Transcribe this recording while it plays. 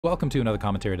Welcome to another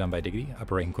commentary done by Diggity.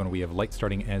 Upper right hand corner we have Light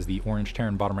starting as the orange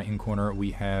Terran. Bottom right hand corner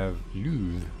we have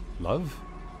Love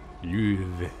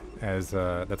as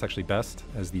that's actually Best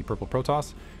as the purple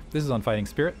Protoss. This is on Fighting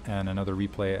Spirit, and another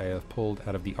replay I have pulled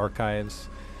out of the archives.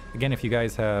 Again, if you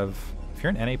guys have, if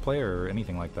you're an NA player or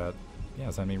anything like that,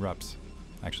 yeah, send me reps.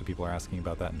 Actually, people are asking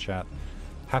about that in chat.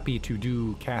 Happy to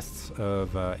do casts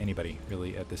of anybody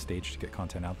really at this stage to get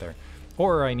content out there.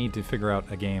 Or I need to figure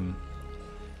out a game.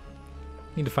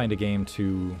 Need to find a game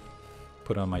to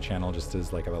put on my channel just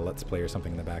as like a let's play or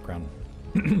something in the background.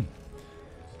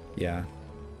 Yeah,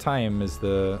 time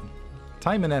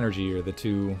and energy are the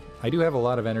two. I do have a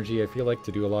lot of energy, I feel like,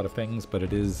 to do a lot of things, but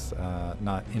it is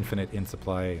not infinite in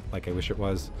supply like I wish it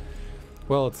was.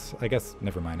 Well, it's, I guess,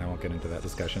 never mind, I won't get into that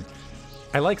discussion.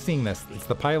 I like seeing this. It's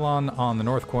the pylon on the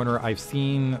north corner. I've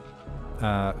seen,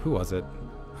 who was it?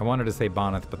 I wanted to say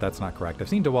Bonnet, but that's not correct. I've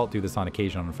seen DeWalt do this on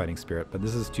occasion on Fighting Spirit, but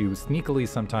this is to sneakily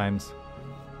sometimes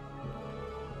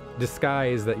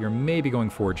disguise that you're maybe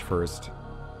going Forge first,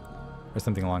 or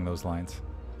something along those lines.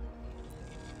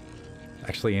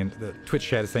 Actually, in the Twitch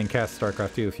chat is saying cast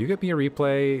StarCraft 2. If you get me a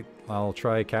replay, I'll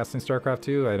try casting StarCraft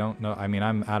 2. I don't know. I mean,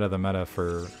 I'm out of the meta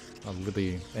for a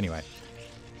really... Anyway.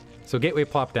 So Gateway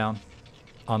plopped down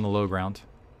on the low ground.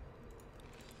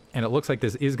 And it looks like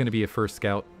this is going to be a first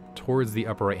scout towards the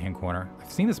upper right-hand corner.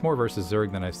 I've seen this more versus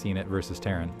Zerg than I've seen it versus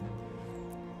Terran.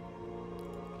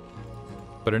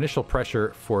 But initial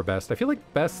pressure for Best. I feel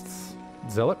like Best's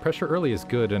Zealot pressure early is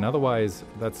good, and otherwise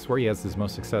that's where he has his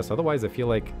most success. Otherwise I feel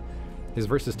like his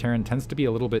versus Terran tends to be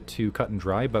a little bit too cut and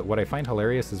dry, but what I find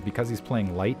hilarious is because he's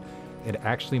playing Light, it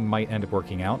actually might end up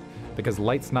working out, because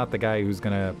Light's not the guy who's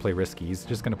going to play risky. He's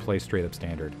just going to play straight up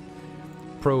standard.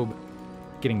 Probe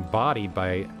getting bodied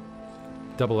by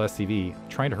double SCV,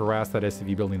 trying to harass that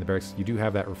SCV building the barracks. You do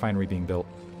have that refinery being built.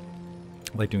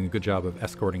 Light doing a good job of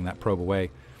escorting that probe away.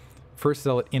 First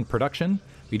Zealot in production.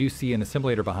 We do see an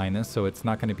assimilator behind this, so it's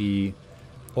not going to be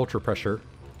ultra pressure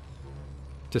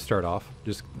to start off.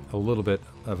 Just a little bit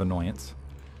of annoyance.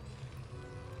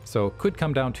 So could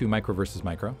come down to micro versus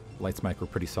micro. Light's micro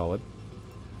pretty solid.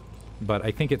 But I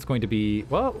think it's going to be...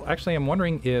 Well, actually, I'm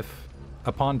wondering if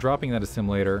upon dropping that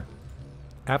assimilator,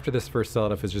 after this first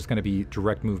Zealot, if it's just going to be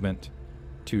direct movement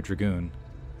to Dragoon.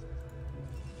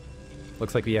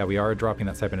 Looks like, yeah, we are dropping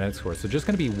that cybernetic score. So just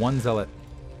going to be one Zealot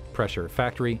pressure.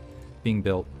 Factory being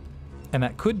built. And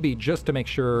that could be just to make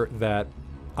sure that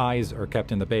eyes are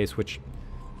kept in the base, which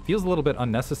feels a little bit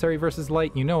unnecessary versus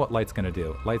Light. You know what Light's going to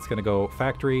do. Light's going to go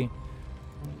factory.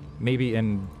 Maybe,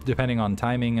 and depending on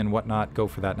timing and whatnot, go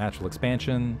for that natural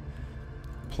expansion.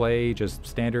 Play just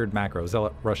standard macro.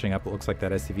 Zealot rushing up. It looks like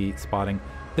that SCV spotting.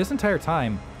 This entire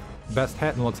time, Best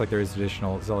Hatton looks like there is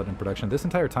additional Zealot in production. This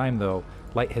entire time, though,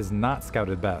 Light has not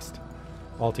scouted Best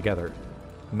altogether.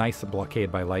 Nice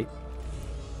blockade by Light.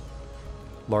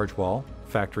 Large wall.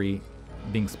 Factory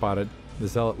being spotted. The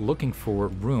Zealot looking for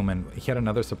room, and he had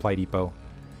another supply depot.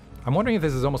 I'm wondering if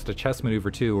this is almost a chess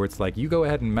maneuver, too, where it's like, you go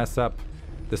ahead and mess up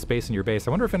the space in your base.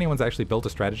 I wonder if anyone's actually built a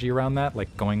strategy around that,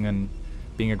 like going and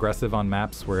being aggressive on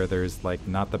maps where there's like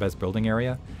not the best building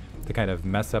area to kind of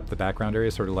mess up the background area,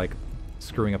 sort of like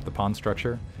screwing up the pawn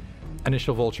structure.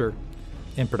 Initial Vulture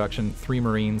in production, 3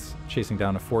 Marines chasing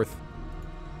down a 4th.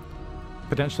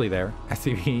 Potentially there.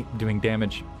 SCV doing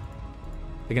damage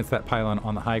against that pylon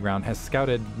on the high ground. Has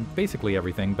scouted basically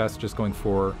everything. Best just going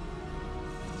for...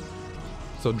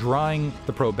 So drawing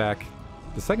the probe back.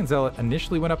 The second Zealot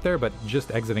initially went up there, but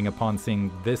just exiting upon seeing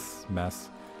this mess.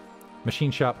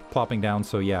 Machine shop plopping down,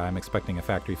 so yeah, I'm expecting a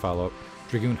factory follow-up.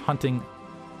 Dragoon hunting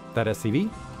that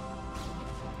SCV.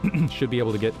 Should be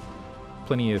able to get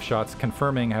plenty of shots,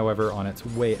 confirming, however, on its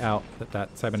way out that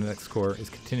that cybernetics core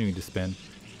is continuing to spin.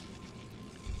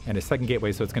 And a second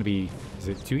gateway, so it's going to be... Is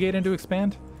it 2-gate into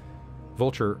expand?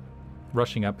 Vulture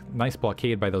rushing up. Nice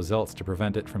blockade by those Zealots to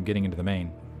prevent it from getting into the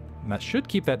main. And that should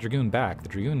keep that Dragoon back. The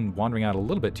Dragoon wandering out a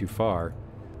little bit too far.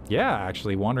 Yeah,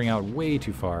 actually, wandering out way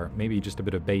too far. Maybe just a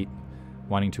bit of bait,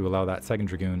 wanting to allow that second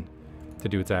Dragoon to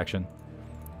do its action.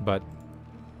 But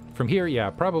from here, yeah,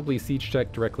 probably Siege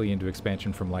Tech directly into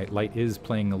expansion from Light. Light is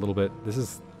playing a little bit... This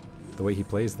is the way he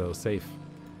plays, though. Safe.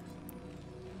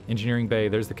 Engineering Bay,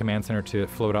 there's the command center to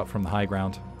float out from the high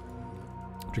ground.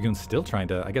 Dragoon's still trying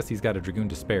to... I guess he's got a Dragoon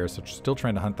to spare, so still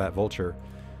trying to hunt that Vulture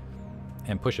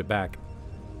and push it back.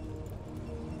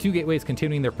 2 gateways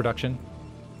continuing their production.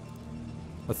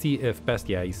 Let's see if Best...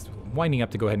 Yeah, he's winding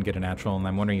up to go ahead and get a natural, and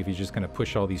I'm wondering if he's just going to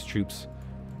push all these troops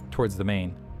towards the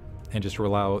main and just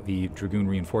allow the Dragoon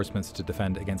reinforcements to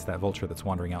defend against that Vulture that's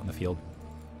wandering out in the field.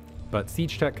 But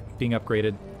Siege Tech being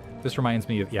upgraded. This reminds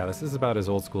me of... Yeah, this is about as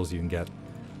old school as you can get.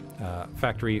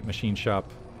 Factory, machine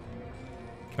shop,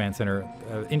 command center.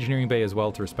 Engineering bay as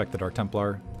well to respect the Dark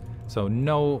Templar. So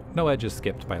no edges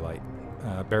skipped by Light.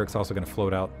 Barracks also going to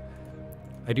float out.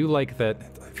 I do like that.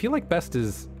 I feel like Best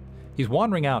is... He's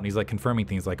wandering out and he's like confirming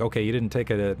things like, okay, you didn't take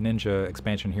a ninja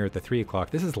expansion here at the 3 o'clock.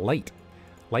 This is Light.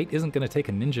 Light isn't going to take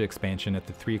a ninja expansion at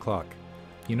the 3 o'clock.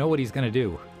 You know what he's going to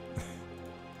do.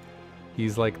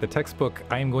 He's like the textbook,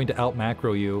 I am going to out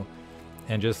macro you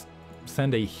and just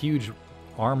send a huge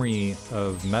armory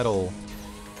of metal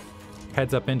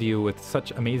heads up into you with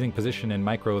such amazing position in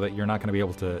micro that you're not going to be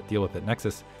able to deal with it.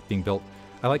 Nexus being built.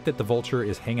 I like that the Vulture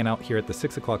is hanging out here at the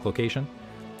 6 o'clock location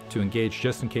to engage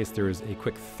just in case there is a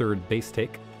quick third base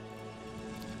take.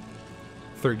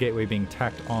 Third gateway being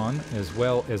tacked on, as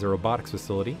well as a robotics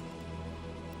facility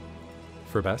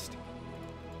for Best.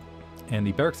 And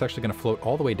the barracks actually going to float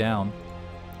all the way down.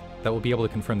 That will be able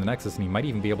to confirm the Nexus, and he might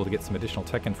even be able to get some additional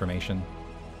tech information.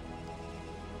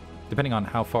 Depending on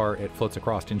how far it floats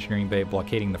across. Engineering bay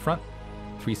blockading the front.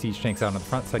 3 siege tanks out in the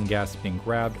front. Second gas being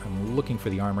grabbed. I'm looking for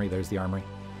the armory. There's the armory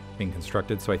being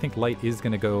constructed. So I think Light is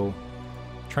going to go...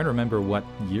 I'm trying to remember what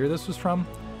year this was from,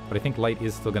 but I think Light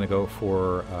is still going to go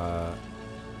for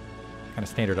kind of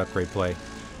standard upgrade play,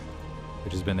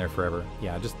 which has been there forever.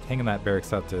 Yeah, just hanging that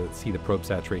barracks out to see the probe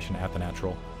saturation at the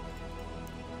natural.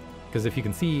 Because if you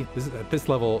can see, this is at this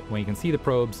level, when you can see the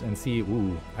probes and see,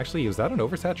 ooh, actually, was that an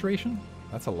oversaturation?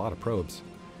 That's a lot of probes.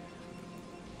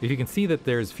 If you can see that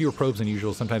there's fewer probes than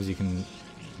usual, sometimes you can,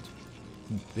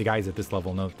 the guys at this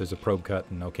level know if there's a probe cut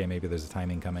and okay, maybe there's a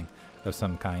timing coming of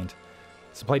some kind.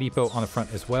 Supply depot on the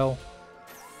front as well.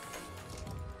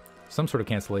 Some sort of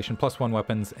cancellation, +1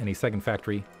 weapons and a second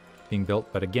factory being built,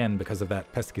 but again, because of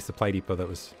that pesky supply depot that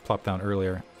was plopped down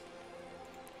earlier,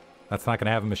 that's not going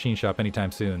to have a machine shop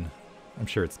anytime soon. I'm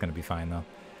sure it's going to be fine, though.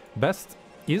 Best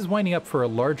is winding up for a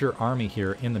larger army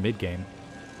here in the mid-game,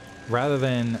 rather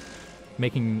than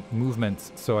making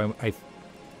movements. So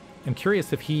I'm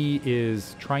curious if he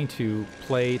is trying to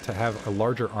play to have a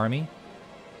larger army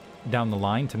down the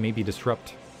line to maybe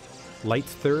disrupt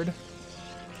Light's third,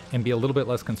 and be a little bit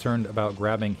less concerned about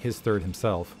grabbing his third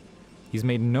himself. He's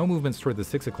made no movements toward the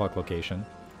 6 o'clock location.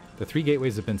 The 3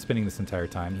 gateways have been spinning this entire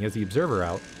time. He has the Observer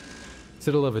out.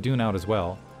 Citadel of Adun out as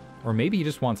well. Or maybe he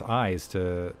just wants eyes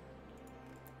to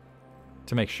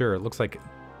make sure. It looks like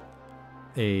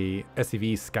a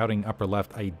SCV scouting upper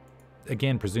left. I,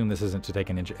 again, presume this isn't to take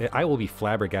a ninja. I will be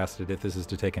flabbergasted if this is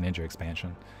to take a ninja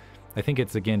expansion. I think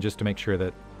it's, again, just to make sure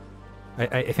that...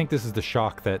 I think this is the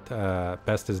shock that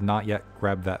Best has not yet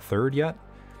grabbed that third yet.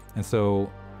 And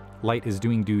so Light is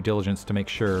doing due diligence to make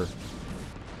sure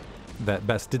that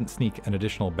Best didn't sneak an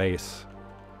additional base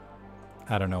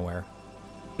out of nowhere.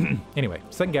 Anyway,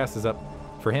 second gas is up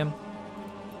for him.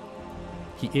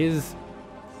 He is...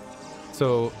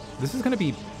 So this is going to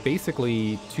be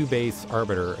basically 2 base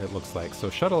Arbiter, it looks like. So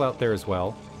shuttle out there as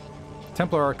well.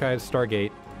 Templar Archives,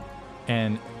 Stargate,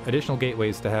 and additional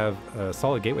gateways to have a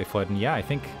solid gateway flood. And yeah, I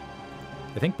think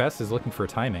Best is looking for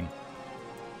timing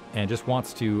and just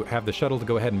wants to have the shuttle to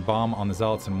go ahead and bomb on the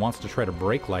Zealots and wants to try to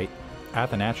break Light at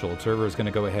the natural. Observer is going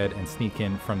to go ahead and sneak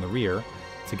in from the rear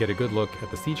to get a good look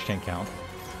at the siege tank count.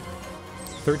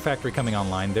 Third factory coming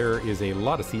online. There is a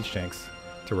lot of siege tanks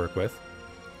to work with.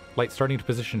 Light starting to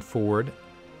position forward,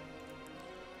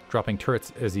 dropping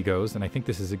turrets as he goes, and I think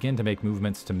this is again to make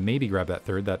movements to maybe grab that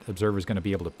third. That Observer is going to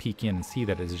be able to peek in and see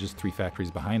that it is just 3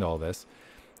 factories behind all this.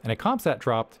 And a ComSat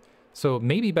dropped, so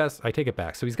maybe Best, I take it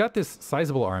back. So he's got this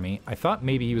sizable army. I thought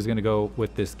maybe he was going to go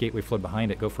with this gateway flood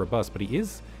behind it, go for a bust, but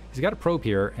he's got a probe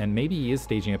here, and maybe he is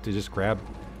staging up to just grab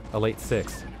a late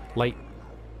 6. Light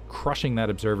crushing that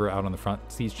Observer out on the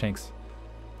front. Siege tanks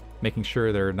making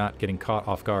sure they're not getting caught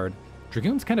off guard.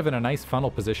 Dragoon's kind of in a nice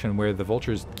funnel position where the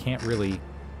Vultures can't really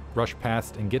rush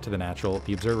past and get to the natural.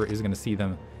 The Observer is going to see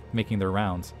them making their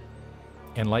rounds.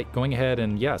 And Light going ahead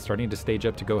and, yeah, starting to stage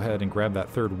up to go ahead and grab that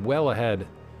third well ahead.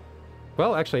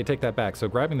 Well, actually, I take that back. So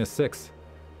grabbing this 6.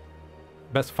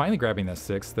 Best finally grabbing this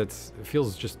 6. That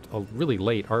feels just a really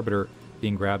late Arbiter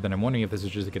being grabbed. And I'm wondering if this is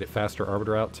just to get it faster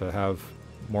Arbiter out to have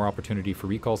more opportunity for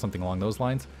recall, something along those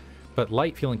lines. But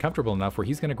Light feeling comfortable enough where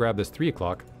he's going to grab this 3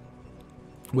 o'clock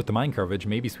with the mine coverage,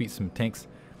 maybe sweep some tanks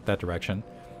that direction.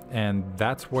 And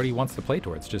that's what he wants to play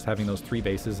towards, just having those 3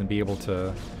 bases and be able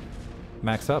to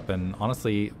max up. And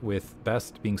honestly, with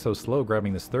Best being so slow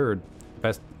grabbing this third,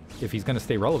 Best, if he's going to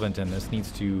stay relevant in this, needs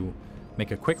to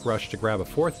make a quick rush to grab a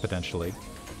 4th potentially.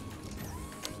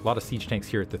 A lot of siege tanks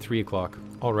here at the 3 o'clock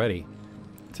already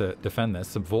to defend this.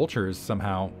 Some Vultures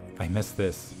somehow, I missed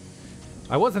this.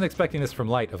 I wasn't expecting this from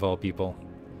Light, of all people.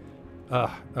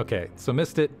 Okay, so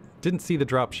missed it. Didn't see the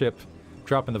drop ship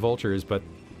dropping the Vultures, but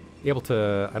able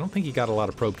to... I don't think he got a lot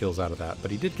of probe kills out of that,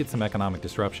 but he did get some economic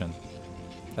disruption,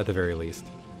 at the very least.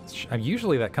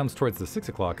 Usually that comes towards the 6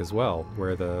 o'clock as well,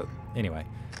 where the... Anyway.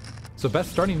 So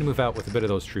Best starting to move out with a bit of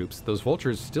those troops. Those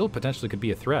vultures still potentially could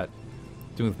be a threat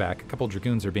to move back. A couple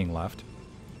dragoons are being left.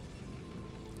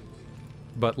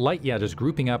 But Light, yeah, just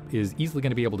grouping up is easily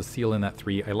going to be able to seal in that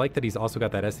 3. I like that he's also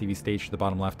got that SCV stage to the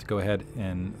bottom left to go ahead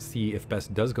and see if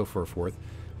Best does go for a 4th.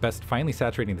 Best finally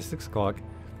saturating the 6 o'clock,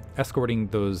 escorting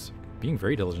those, being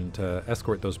very diligent to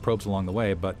escort those probes along the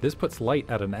way, but this puts Light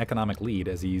at an economic lead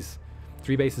as he's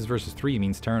 3 bases versus 3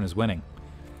 means Terran is winning.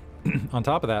 On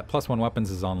top of that, +1 weapons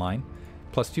is online,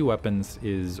 +2 weapons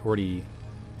is already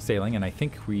sailing, and I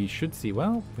think we should see,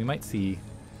 well, we might see,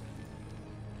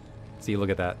 look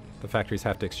at that. The factories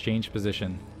have to exchange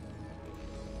position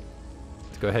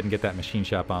to go ahead and get that machine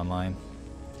shop online.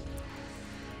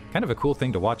 Kind of a cool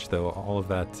thing to watch, though, all of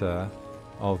that,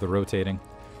 all of the rotating.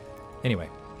 Anyway,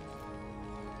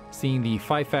 seeing the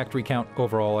 5 factory count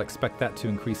overall, expect that to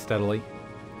increase steadily.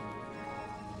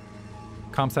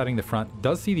 Comsatting the front,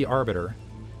 does see the Arbiter,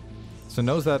 so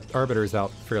knows that Arbiter is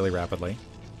out fairly rapidly.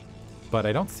 But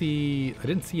I didn't see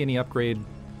any upgrade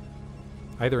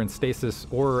either in stasis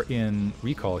or in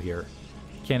recall here.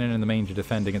 Cannon in the main to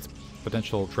defend against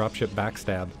potential dropship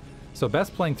backstab. So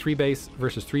Best playing 3 base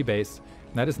versus 3 base.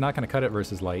 That is not going to cut it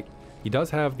versus Light. He does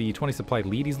have the 20 supply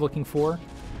lead he's looking for,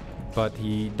 but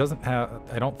he doesn't have,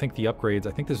 I don't think the upgrades,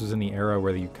 I think this was in the era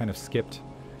where you kind of skipped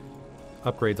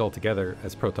upgrades altogether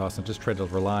as Protoss and just tried to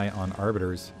rely on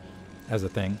Arbiters as a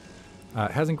thing.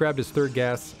 Hasn't grabbed his 3rd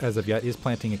gas as of yet, is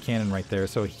planting a cannon right there,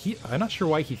 so I'm not sure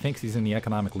why he thinks he's in the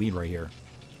economic lead right here.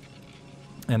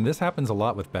 And this happens a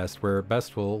lot with Best, where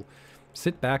Best will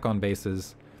sit back on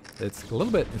bases. It's a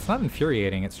little bit, it's not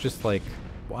infuriating, it's just like,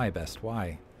 why Best,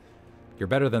 why? You're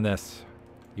better than this.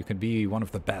 You can be one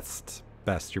of the best.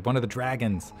 You're one of the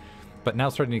dragons. But now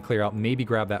starting to clear out, maybe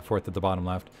grab that 4th at the bottom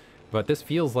left. But this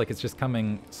feels like it's just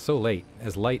coming so late,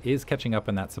 as Light is catching up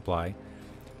in that supply.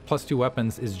 +2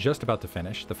 weapons is just about to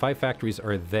finish. The 5 factories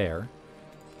are there.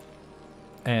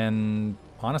 And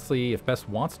honestly, if Best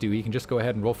wants to, he can just go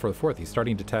ahead and roll for the 4th. He's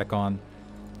starting to tack on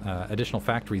additional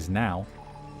factories now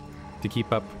to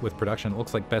keep up with production. It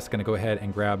looks like Best's going to go ahead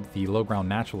and grab the low ground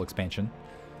natural expansion,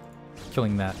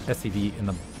 killing that SCV in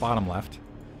the bottom left,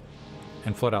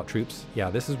 and float out troops. Yeah,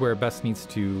 this is where Best needs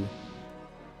to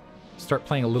start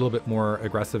playing a little bit more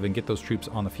aggressive and get those troops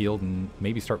on the field and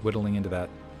maybe start whittling into that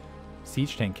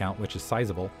siege tank count, which is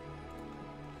sizable.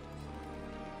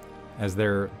 As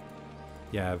there,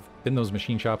 yeah, have been those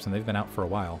machine shops and they've been out for a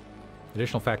while.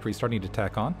 Additional factories starting to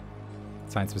tack on.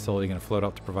 Science facility going to float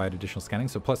out to provide additional scanning.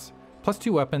 So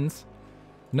 +2 weapons.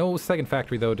 No 2nd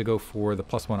factory, though, to go for the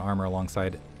 +1 armor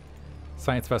alongside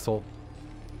science vessel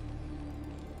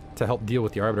to help deal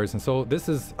with the Arbiters. And so this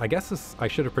is, I guess I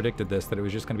should have predicted this, that it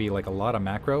was just going to be like a lot of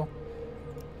macro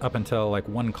up until like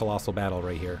one colossal battle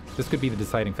right here. This could be the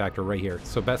deciding factor right here.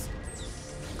 So Best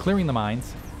clearing the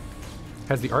mines,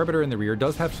 has the Arbiter in the rear,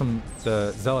 does have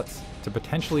the Zealots to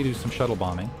potentially do some shuttle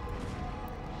bombing.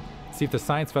 See if the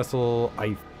science vessel,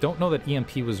 I don't know that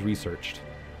EMP was researched,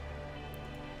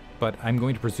 but I'm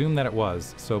going to presume that it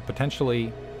was, so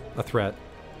potentially a threat.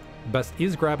 Best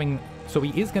is grabbing, so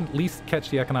he is going to at least catch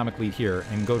the economic lead here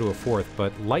and go to a 4th,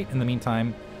 but Light in the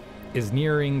meantime is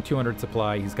nearing 200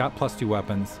 supply. He's got +2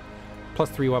 weapons.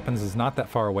 +3 weapons is not that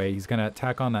far away. He's going to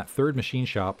tack on that 3rd machine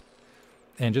shop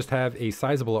and just have a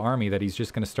sizable army that he's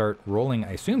just going to start rolling,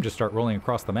 I assume just start rolling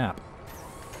across the map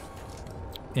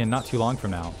in not too long from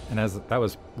now. And as that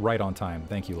was right on time.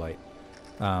 Thank you, Light.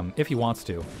 If he wants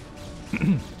to.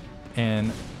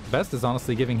 And Best is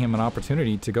honestly giving him an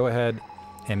opportunity to go ahead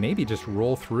and maybe just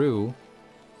roll through.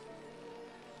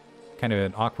 Kind of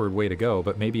an awkward way to go,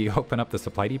 but maybe open up the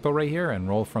supply depot right here and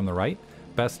roll from the right.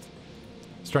 Best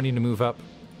starting to move up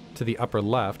to the upper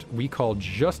left. Recall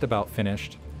just about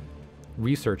finished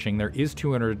researching. There is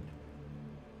 200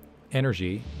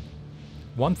 energy.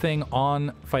 One thing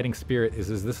on Fighting Spirit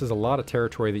is this is a lot of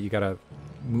territory that you gotta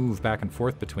move back and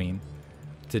forth between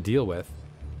to deal with.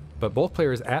 But both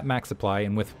players at max supply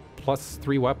and with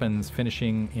 +3 weapons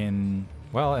finishing in,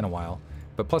 well, in a while.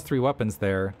 But +3 weapons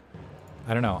there,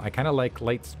 I don't know. I kind of like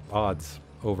Light's odds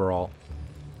overall.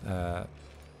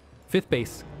 5th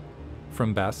base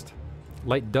from Best.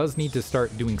 Light does need to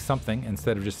start doing something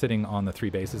instead of just sitting on the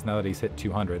 3 bases now that he's hit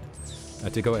 200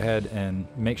 to go ahead and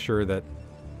make sure that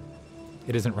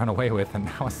it isn't run away with. And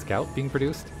now a scout being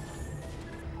produced.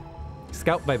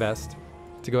 Scout by Best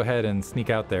to go ahead and sneak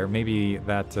out there. Maybe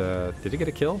that, did it get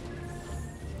a kill?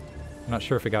 I'm not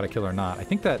sure if it got a kill or not. I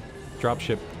think that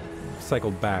dropship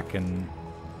cycled back and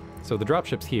So the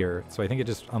dropship's here, so I think it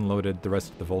just unloaded the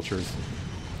rest of the vultures.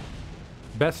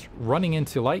 Best running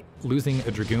into Light, losing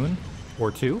a Dragoon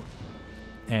or two,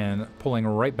 and pulling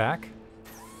right back.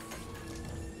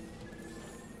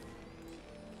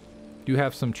 Do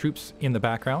have some troops in the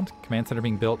background. Command center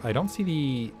being built. I don't see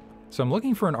the... So I'm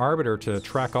looking for an Arbiter to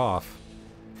track off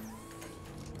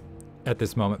at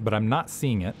this moment, but I'm not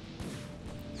seeing it.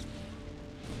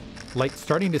 Light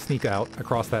starting to sneak out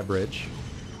across that bridge.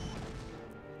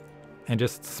 And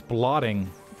just splotting,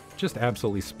 just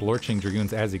absolutely splorching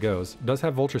Dragoons as he goes. Does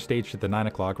have Vulture staged at the 9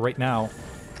 o'clock. Right now,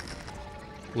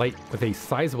 Light with a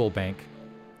sizable bank.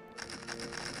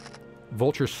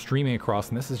 Vulture streaming across,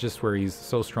 and this is just where he's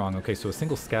so strong. Okay, so a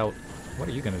single scout. What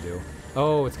are you going to do?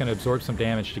 Oh, it's going to absorb some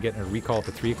damage to get a recall at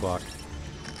the 3 o'clock.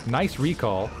 Nice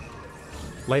recall.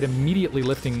 Light immediately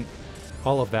lifting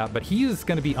all of that, but he is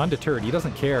going to be undeterred. He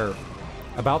doesn't care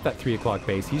about that 3 o'clock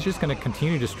base. He's just going to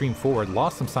continue to stream forward.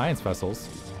 Lost some science vessels.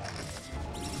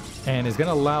 And is going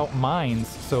to allow mines.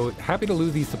 So happy to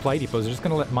lose these supply depots. They're just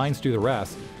going to let mines do the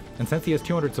rest. And since he has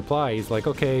 200 supply, he's like,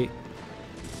 okay,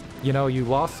 you know, you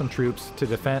lost some troops to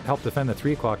help defend the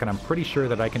 3 o'clock, and I'm pretty sure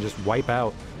that I can just wipe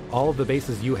out all of the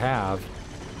bases you have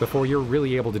before you're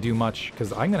really able to do much,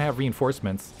 because I'm going to have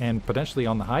reinforcements and potentially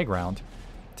on the high ground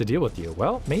to deal with you.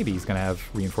 Well, maybe he's going to have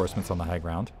reinforcements on the high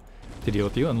ground to deal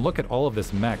with you. And look at all of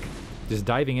this mech just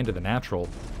diving into the natural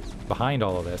behind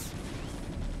all of this.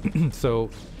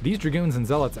 So these Dragoons and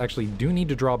Zealots actually do need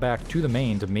to draw back to the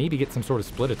main to maybe get some sort of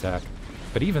split attack.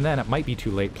 But even then, it might be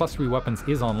too late. +3 weapons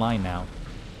is online now.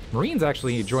 Marines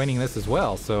actually joining this as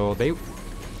well, so they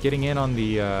getting in on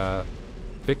the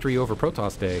victory over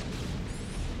Protoss Day.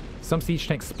 Some siege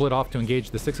tanks split off to engage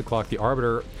the 6 o'clock. The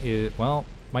Arbiter is, well,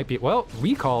 might be, well,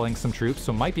 recalling some troops,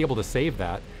 so might be able to save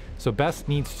that. So Best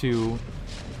needs to,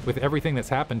 with everything that's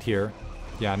happened here,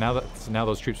 yeah, now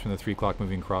those troops from the 3 o'clock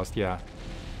moving across, yeah.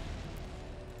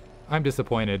 I'm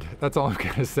disappointed. That's all I'm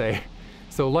gonna say.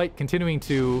 So Light continuing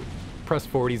to press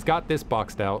forward. He's got this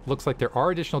boxed out. Looks like there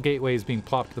are additional gateways being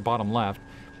plopped to the bottom left,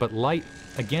 but Light,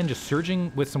 again, just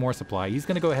surging with some more supply. He's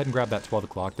gonna go ahead and grab that 12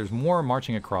 o'clock. There's more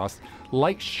marching across.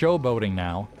 Light showboating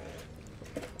now.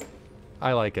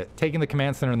 I like it. Taking the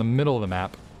command center in the middle of the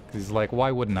map. He's like,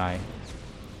 why wouldn't I?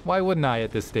 Why wouldn't I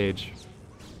at this stage?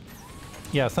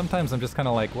 Yeah, sometimes I'm just kind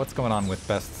of like, what's going on with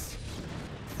Bests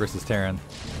versus Terran?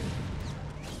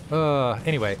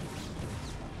 Anyway.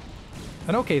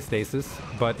 An okay stasis,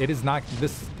 but it is not,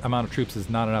 this amount of troops is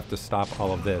not enough to stop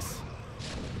all of this.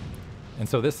 And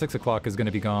so this 6 o'clock is going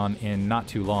to be gone in not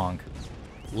too long.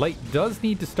 Light does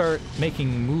need to start making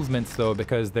movements though,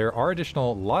 because there are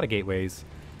additional, a lot of gateways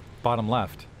bottom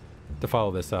left to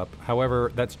follow this up.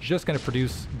 However, that's just going to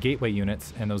produce gateway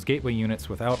units, and those gateway units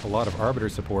without a lot of Arbiter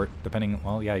support, depending,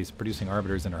 well, yeah, he's producing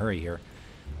Arbiters in a hurry here.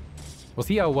 We'll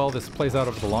see how well this plays out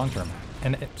over the long term.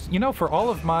 And, you know, for all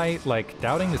of my, like,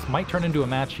 doubting, this might turn into a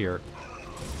match here.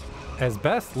 As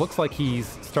Best looks like he's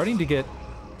starting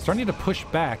to push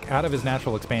back out of his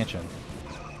natural expansion.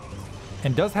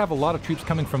 And does have a lot of troops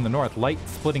coming from the north. Light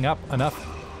splitting up enough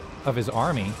of his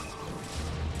army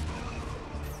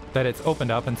that it's opened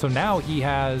up. And so now he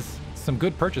has some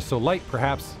good purchase. So Light,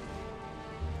 perhaps...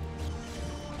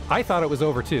 I thought it was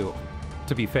over too,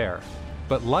 to be fair.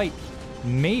 But Light...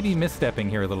 maybe misstepping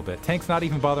here a little bit. Tanks not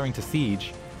even bothering to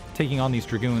siege, taking on these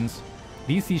Dragoons.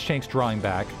 These siege tanks drawing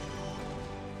back.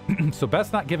 So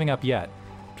Best not giving up yet.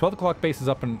 12 o'clock base is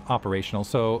up and operational,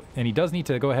 so, and he does need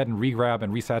to go ahead and re-grab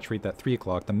and resaturate that 3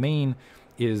 o'clock. The main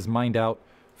is mined out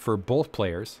for both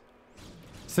players.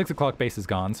 6 o'clock base is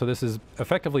gone, so this is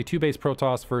effectively 2 base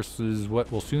Protoss versus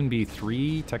what will soon be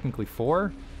 3, technically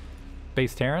 4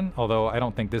 base Terran, although I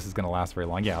don't think this is going to last very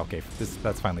long. Yeah, okay,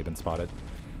 that's finally been spotted.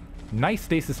 Nice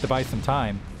stasis to buy some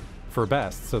time for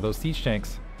Best. So those siege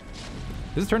tanks,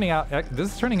 this is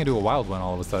turning into a wild one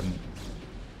all of a sudden.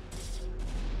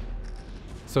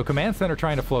 So command center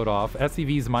trying to float off,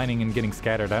 SCVs mining and getting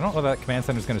scattered. I don't know that command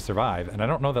center is going to survive, and I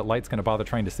don't know that Light's going to bother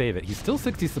trying to save it. He's still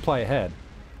 60 supply ahead,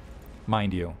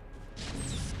 mind you.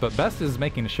 But Best is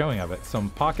making a showing of it.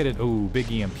 Some pocketed, ooh,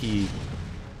 big EMP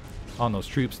on those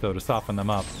troops though to soften them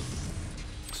up.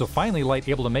 So finally Light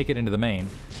able to make it into the main.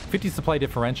 50 supply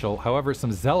differential. However,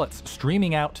 some Zealots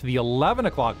streaming out to the 11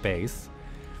 o'clock base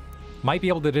might be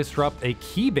able to disrupt a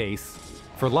key base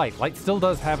for Light. Light still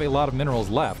does have a lot of minerals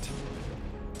left.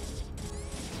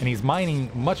 And he's mining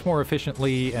much more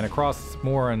efficiently and across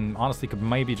more, and honestly could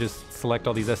maybe just select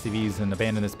all these SCVs and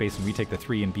abandon this base and retake the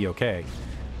 3 and be okay.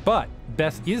 But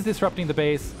Best is disrupting the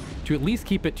base to at least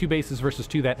keep it 2 bases versus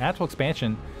 2. That natural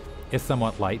expansion is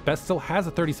somewhat light. Best still has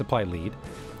a 30 supply lead.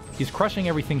 He's crushing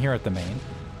everything here at the main.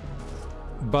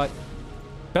 But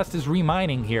Best is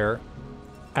remining here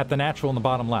at the natural in the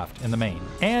bottom left in the main.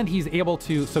 And he's able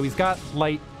to, so he's got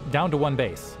light down to 1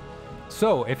 base.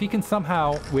 So if he can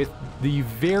somehow, with the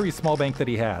very small bank that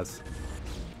he has,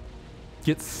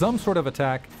 get some sort of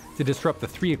attack to disrupt the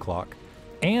 3 o'clock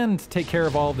and take care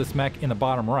of all of this mech in the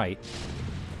bottom right,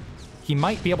 he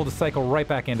might be able to cycle right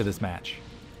back into this match.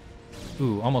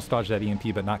 Ooh, almost dodged that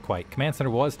EMP, but not quite. Command center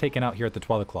was taken out here at the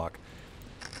 12 o'clock.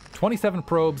 27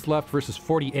 probes left versus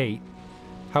 48.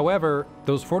 However,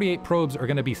 those 48 probes are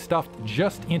going to be stuffed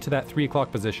just into that 3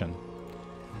 o'clock position.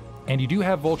 And you do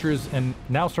have vultures and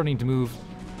now starting to move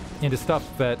into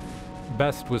stuff that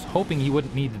Best was hoping he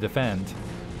wouldn't need to defend.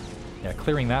 Yeah,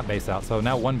 clearing that base out. So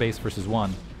now 1 base versus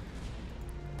 1.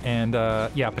 And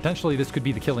yeah, potentially this could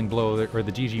be the killing blow or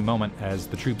the GG moment as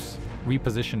the troops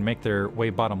reposition, make their way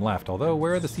bottom left. Although,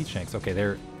 where are the siege tanks? Okay,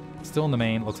 they're still in the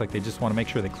main. Looks like they just want to make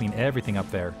sure they clean everything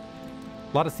up there.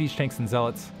 A lot of siege tanks and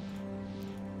zealots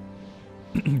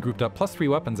grouped up. +3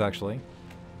 weapons, actually.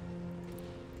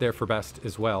 There for Best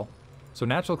as well. So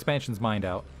natural expansion's mined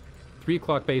out. 3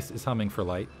 o'clock base is humming for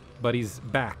light, but he's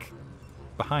back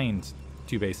behind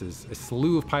 2 bases. A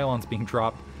slew of pylons being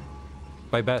dropped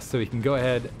by Best, so he can go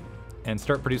ahead and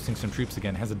start producing some troops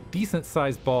again. Has a decent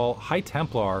sized ball, High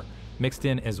Templar mixed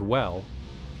in as well.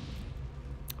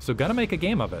 So gonna make a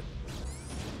game of it.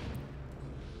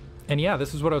 And yeah,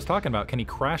 this is what I was talking about. Can he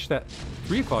crash that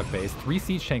 3 o'clock base? 3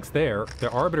 siege tanks there.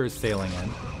 The Arbiter is sailing in.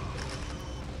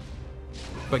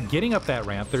 But getting up that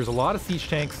ramp, there's a lot of siege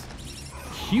tanks.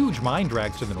 Huge mine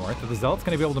drags to the north. The Zealot's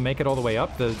going to be able to make it all the way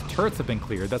up. The turrets have been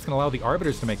cleared. That's going to allow the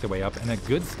Arbiters to make their way up. And a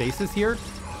good stasis here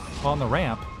on the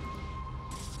ramp.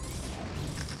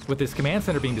 With this command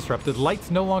center being disrupted,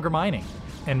 Light's no longer mining.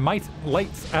 And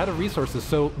Light's out of resources.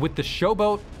 So with the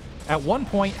showboat, at one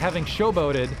point having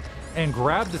showboated and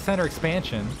grabbed the center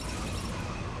expansion,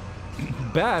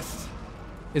 Best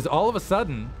is all of a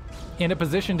sudden in a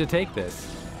position to take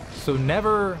this. So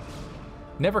never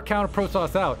count a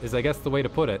Protoss out is, I guess, the way to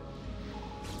put it.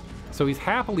 So he's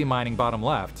happily mining bottom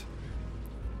left.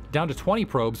 Down to 20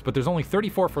 probes, but there's only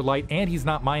 34 for light, and he's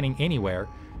not mining anywhere.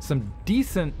 Some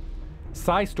decent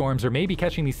Psy Storms are maybe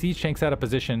catching these siege tanks out of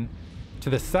position to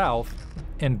the south,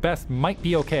 and Best might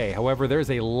be okay. However,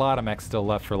 there's a lot of mechs still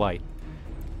left for light.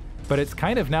 But it's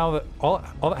kind of now that all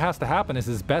that has to happen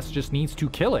is Best just needs to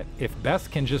kill it. If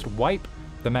Best can just wipe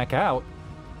the mech out,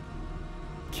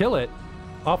 kill it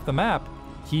off the map,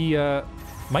 he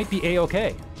might be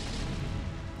a-okay.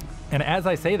 And as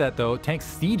I say that, though,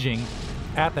 tanks sieging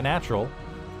at the natural.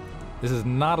 This is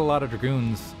not a lot of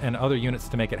Dragoons and other units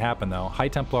to make it happen, though. High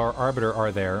Templar, Arbiter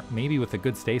are there, maybe with a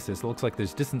good stasis. It looks like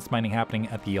there's distance mining happening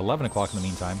at the 11 o'clock in the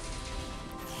meantime.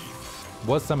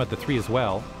 Was some at the 3 as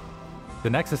well. The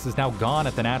Nexus is now gone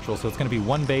at the natural, so it's going to be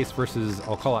 1 base versus,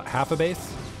 I'll call it half a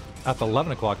base. At the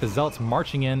 11 o'clock, the Zealots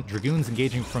marching in, Dragoons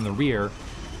engaging from the rear.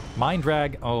 Mine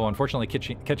drag, oh, unfortunately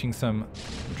catching some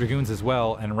Dragoons as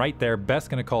well, and right there, Best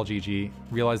gonna call GG,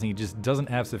 realizing he just doesn't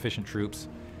have sufficient troops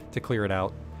to clear it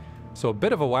out. So a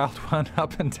bit of a wild one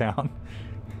up and down.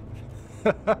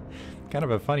 Kind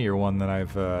of a funnier one than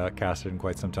I've casted in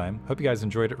quite some time. Hope you guys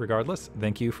enjoyed it regardless.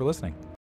 Thank you for listening.